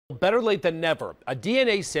Better late than never. A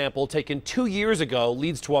DNA sample taken 2 years ago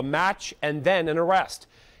leads to a match and then an arrest.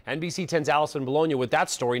 NBC 10's Allison Bologna with that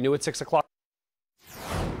story, new at 6 o'clock.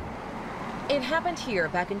 It happened here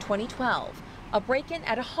back in 2012, a break-in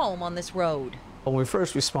at a home on this road. When we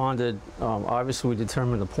first responded, obviously we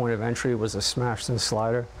determined the point of entry was a smashed-in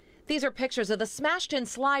slider. These are pictures of the smashed-in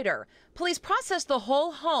slider. Police processed the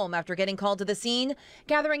whole home after getting called to the scene,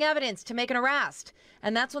 gathering evidence to make an arrest.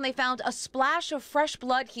 And that's when they found a splash of fresh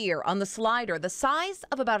blood here on the slider, the size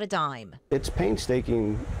of about a dime. It's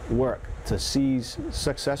painstaking work to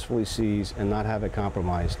successfully seize and not have it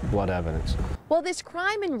compromised blood evidence. Well, this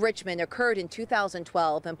crime in Richmond occurred in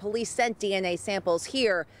 2012, and police sent DNA samples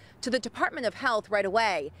here to the Department of Health right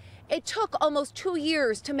away. It took almost 2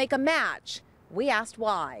 years to make a match. We asked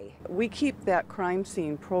why. We keep that crime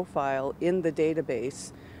scene profile in the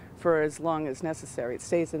database for as long as necessary. It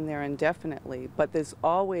stays in there indefinitely, but there's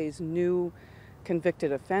always new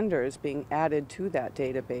convicted offenders being added to that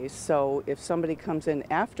database. So if somebody comes in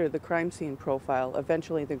after the crime scene profile,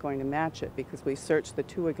 eventually they're going to match it because we search the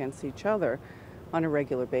two against each other on a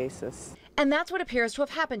regular basis. And that's what appears to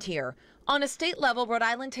have happened here. On a state level, Rhode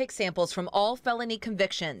Island takes samples from all felony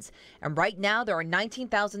convictions. And right now, there are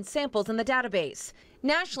 19,000 samples in the database.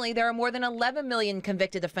 Nationally, there are more than 11 million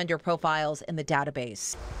convicted offender profiles in the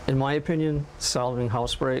database. In my opinion, solving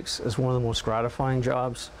house breaks is one of the most gratifying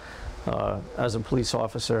jobs as a police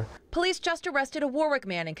officer. Police just arrested a Warwick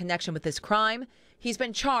man in connection with this crime. He's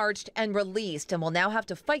been charged and released and will now have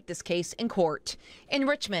to fight this case in court. In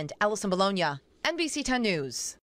Richmond, Allison Bologna, NBC 10 News.